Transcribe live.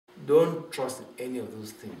Don't trust in any of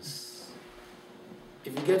those things.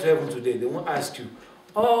 If you get to heaven today, they won't ask you,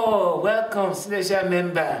 oh, welcome, celestial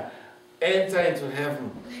member, enter into heaven.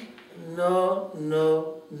 No,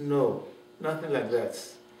 no, no. Nothing like that.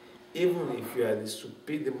 Even if you are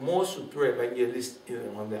the most superior evangelist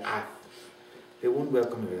on the earth, they won't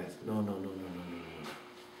welcome you like that. No, no, no, no, no, no, no.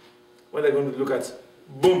 What they're going to look at,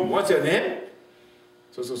 boom, what's your name?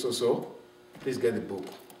 So. Please get the book.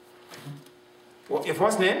 What, your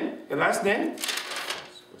first name? Your last name?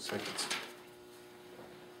 Check it.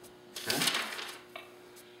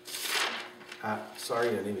 Huh?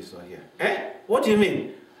 Sorry, your name is not here. Eh? What do you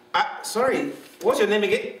mean? Sorry, what's your name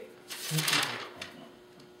again?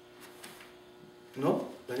 No,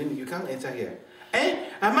 you can't enter here. Eh?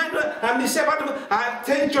 I'm the shepherd. I had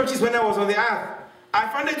 10 churches when I was on the earth. I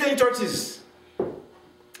founded 10 churches.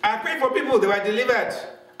 I prayed for people, they were delivered.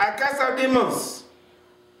 I cast out demons.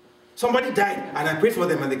 Somebody died and I prayed for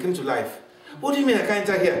them and they came to life. What do you mean I can't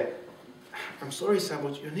enter here? I'm sorry, sir,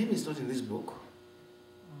 but your name is not in this book.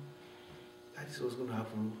 That is what's going to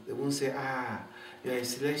happen. They won't say, you're a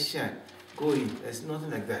celestial. Go in. There's nothing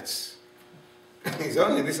like that. It's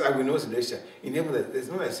only this I will know celestial. In heaven, there's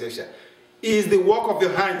no celestial. It is the work of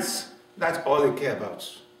your hands. That's all they care about.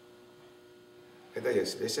 Whether you're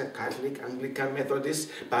celestial, Catholic, Anglican, Methodist,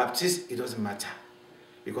 Baptist, it doesn't matter.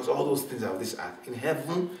 Because all those things are of this earth. In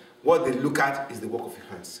heaven, what they look at is the work of your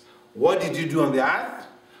hands. What did you do on the earth?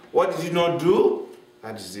 What did you not do?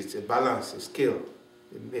 That is it. A balance, a scale.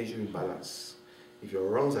 A measuring balance. If your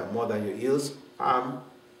wrongs are more than your ills,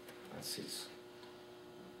 that's it.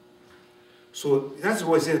 So that's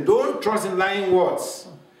what it says. Don't trust in lying words.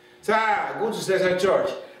 Say, I go to Celestial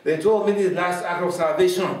Church. They told me this last act of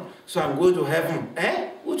salvation, so I'm going to heaven.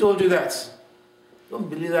 Eh? Who told you that? Don't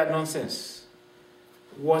believe that nonsense.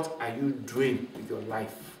 What are you doing with your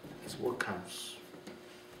life is what counts.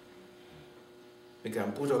 You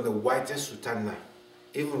can put on the whitest sutana.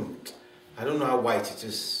 Even, I don't know how white it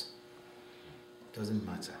is. It doesn't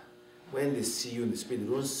matter. When they see you in the spirit,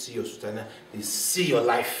 they don't see your sutana, they see your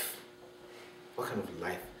life. What kind of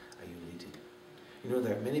life are you leading? You know,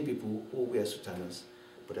 there are many people who wear sutanas,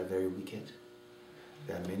 but are very wicked.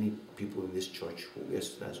 There are many people in this church who wear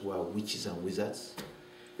sutanas who are witches and wizards.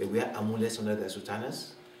 They wear amulets under their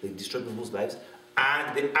sutanas. They destroy people's lives.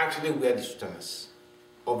 And they actually wear the sutanas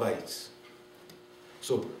over it.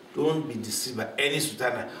 So don't be deceived by any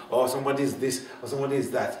sutana. Or somebody is this, or somebody is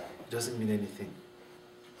that. It doesn't mean anything.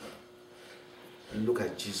 Look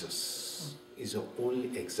at Jesus. He's your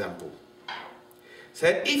only example.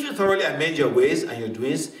 Said, if you thoroughly amend your ways and your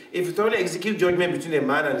doings, if you thoroughly execute judgment between a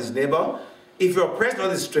man and his neighbor, if you oppress not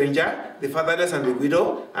the stranger, the fatherless and the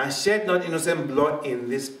widow, and shed not innocent blood in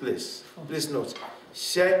this place. Please note,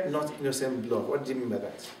 shed not innocent blood. What do you mean by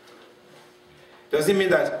that? Does it mean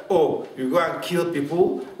that, oh, you go and kill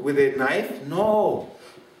people with a knife? No.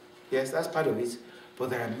 Yes, that's part of it.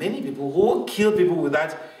 But there are many people who kill people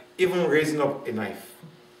without even raising up a knife.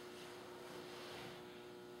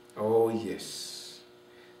 Oh, yes.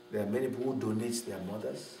 There are many people who donate their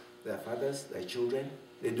mothers, their fathers, their children.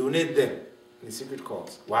 They donate them in the secret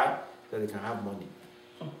courts. Why? So they can have money.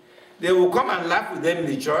 They will come and laugh with them in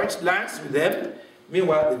the church, dance with them.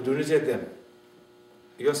 Meanwhile, they've donated them.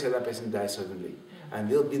 You just hear that person die suddenly. And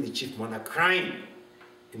they'll be the chief mourner crying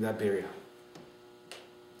in that burial.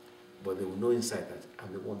 But they will know inside that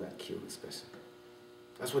I'm the one that killed this person.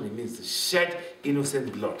 That's what it means to shed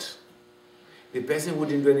innocent blood. The person who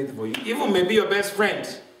didn't do anything for you, even maybe your best friend.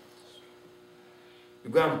 You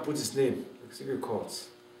go and put his name in the secret courts.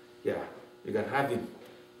 Yeah, you can have him.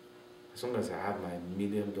 As long as I have my $1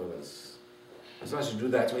 million. As long as you do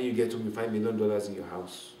that, when you get to $5 million in your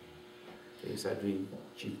house, then you start doing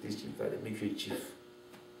chief this, chief that, they make you a chief.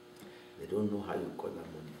 They don't know how you got that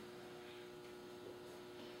money.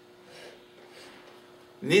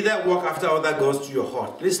 Neither walk after other gods to your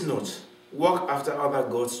heart. Please note, walk after other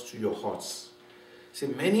gods to your hearts. See,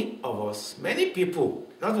 many of us, many people,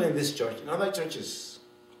 not only in this church, in other churches,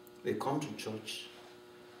 they come to church,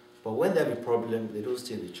 but when they have a problem, they don't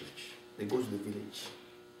stay in the church. They go to the village.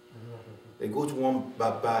 They go to one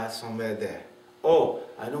Baba somewhere there. Oh,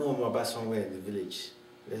 I know one Baba somewhere in the village.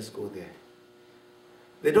 Let's go there.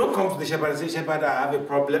 They don't come to the shepherd and say, shepherd, I have a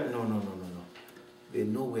problem. No. They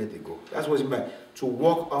know where they go. That's what it means, to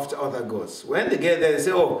walk after other gods. When they get there, they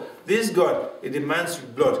say, oh, this God, it demands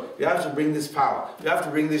blood. You have to bring this fowl. You have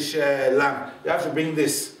to bring this lamb. You have to bring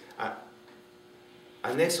this.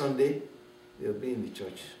 And next Sunday, they'll be in the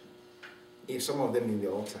church. If some of them in the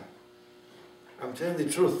altar. I'm telling the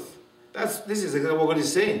truth. This is exactly what God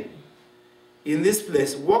is saying. In this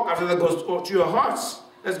place, walk after the gods to your hearts.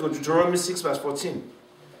 Let's go to Deuteronomy 6 verse 14.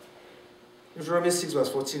 Deuteronomy 6 verse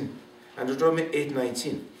 14 and Deuteronomy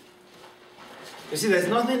 8:19. You see, there's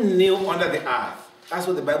nothing new under the earth. That's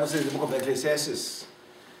what the Bible says in the book of Ecclesiastes.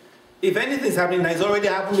 If anything's happening, it's already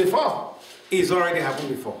happened before. It's already happened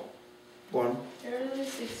before. Go on. Deuteronomy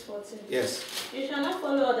 6:14. Yes. You shall not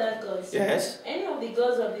follow other gods. Yes. Any of the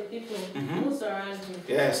gods of the people who surround you.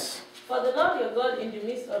 Yes. For the Lord your God in the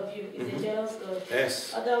midst of you is a jealous God.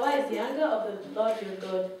 Yes. Otherwise, the anger of the Lord your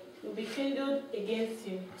God will be kindled against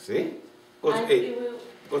you. See? Go to And 8. it will,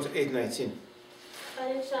 Go to 8:19.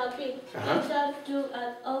 And it shall be, you shall do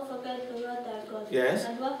and all forget the Lord thy God, Yes.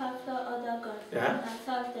 and walk after other gods, Yeah. and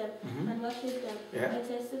serve them, and worship them, Yeah. and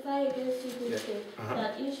testify against you this day,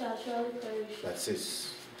 that you shall surely perish. That's it.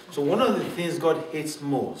 So one of the things God hates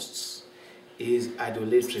most is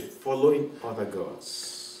idolatry, following other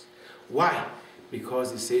gods. Why?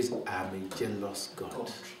 Because he says, I'm a jealous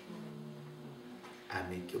God.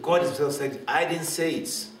 God himself said, I didn't say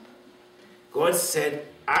it. God said,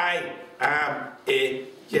 I am a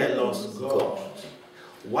jealous God.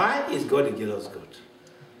 Why is God a jealous God?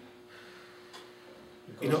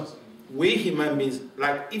 You know, we human beings,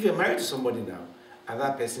 like if you're married to somebody now, and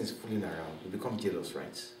that person is fooling around, you become jealous,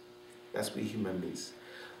 right? That's we human beings.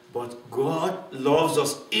 But God loves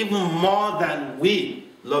us even more than we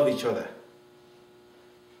love each other.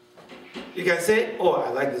 You can say, oh, I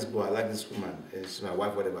like this boy, I like this woman, it's my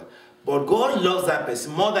wife, whatever. But God loves that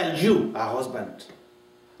person more than you, her husband,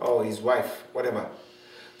 or his wife, whatever.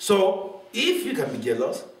 So, if you can be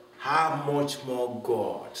jealous, how much more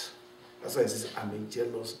God? That's why it says, I'm a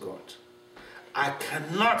jealous God. I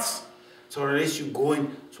cannot tolerate you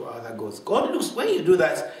going to other gods. God looks, when you do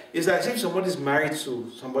that, it's like if somebody's married to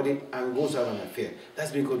somebody and goes to have an affair.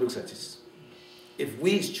 That's the way God looks at it. If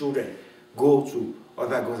we, his children, go to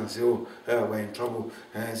other gods and say, oh, we're in trouble,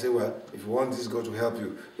 and say, well, if you want this God to help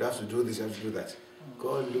you, you have to do this, you have to do that.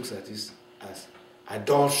 God looks at this as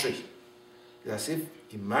adultery. It's as if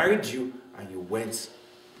he married you and you went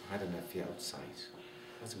and had an affair outside.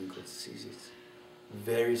 That's the way God sees it.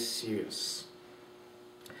 Very serious.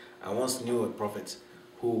 I once knew a prophet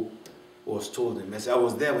who was told the message. I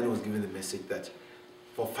was there when he was giving the message that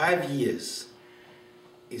for 5 years,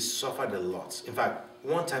 he suffered a lot. In fact,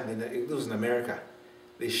 one time, it was in America,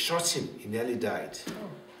 they shot him, he nearly died.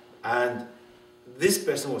 And this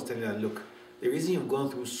person was telling her, look, the reason you've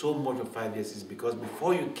gone through so much of 5 years is because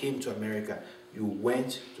before you came to America, you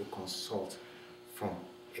went to consult from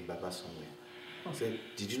a Baba somewhere. I said,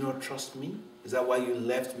 did you not trust me? Is that why you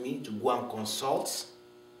left me to go and consult?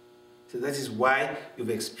 So that is why you've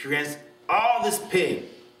experienced all this pain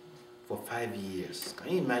for 5 years.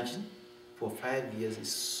 Can you imagine? For 5 years he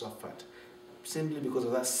suffered simply because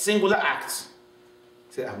of that singular act.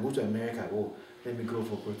 Say, I'm going to America. Oh, let me go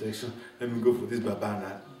for protection. Let me go for this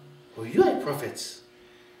Babana. Oh, you are a prophet.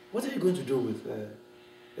 What are you going to do with a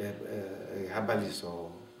herbalist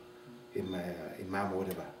or imam or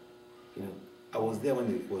whatever? You know, I was there when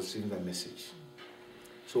he was receiving that message.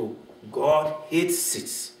 So God hates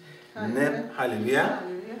it. Hallelujah.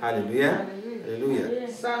 Hallelujah. Hallelujah.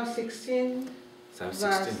 Hallelujah. Psalm 16, Psalm 16.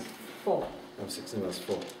 verse 4. Psalm 16 verse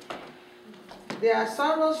 4. Their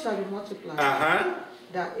sorrows shall be multiplied,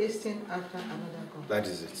 That hasting after another God. That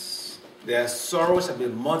is it. Their sorrows shall be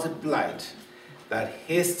multiplied, that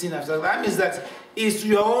hasten after. That means that it's to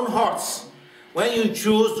your own hearts. When you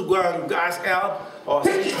choose to go and ask help, or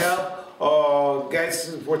seek help, or get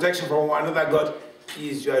protection from another God,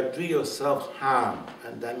 is you are doing yourself harm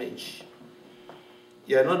and damage.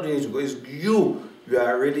 You are not doing it to God. It's you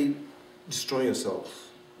are really destroying yourself.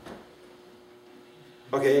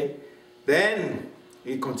 Okay? Then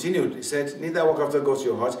he continued. He said, neither walk after God's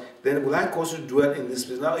your heart, then will I cause you to dwell in this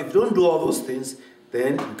place. Now, if you don't do all those things,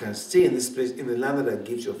 then you can stay in this place, in the land that I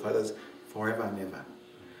gives your fathers forever and ever.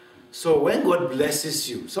 So when God blesses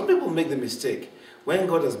you, some people make the mistake. When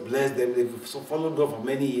God has blessed them, they've followed God for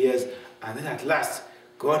many years, and then at last,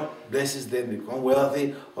 God blesses them, they become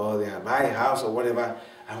wealthy, or they buy a house or whatever.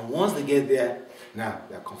 And once they get there, now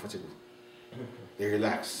they are comfortable. They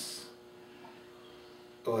relax.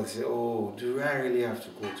 Or they say, oh, do I really have to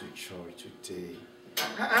go to church today?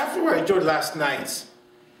 After I enjoyed last night,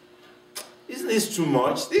 isn't this too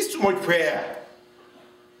much? This is too much prayer.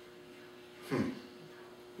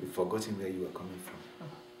 You've forgotten where you are coming from.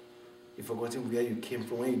 You've forgotten where you came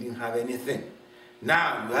from when you didn't have anything.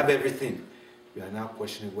 Now you have everything. You are now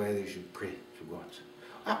questioning whether you should pray to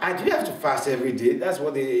God. Do you have to fast every day? That's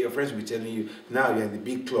what your friends will be telling you. Now you're in the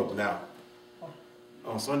big club now.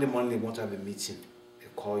 On Sunday morning, they want to have a meeting. They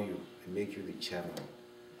call you. They make you the chairman.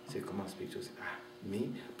 Say, come and speak to us.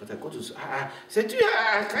 Me? But I go to... Say,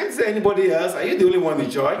 I can't say anybody else. Are you the only one in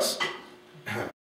church?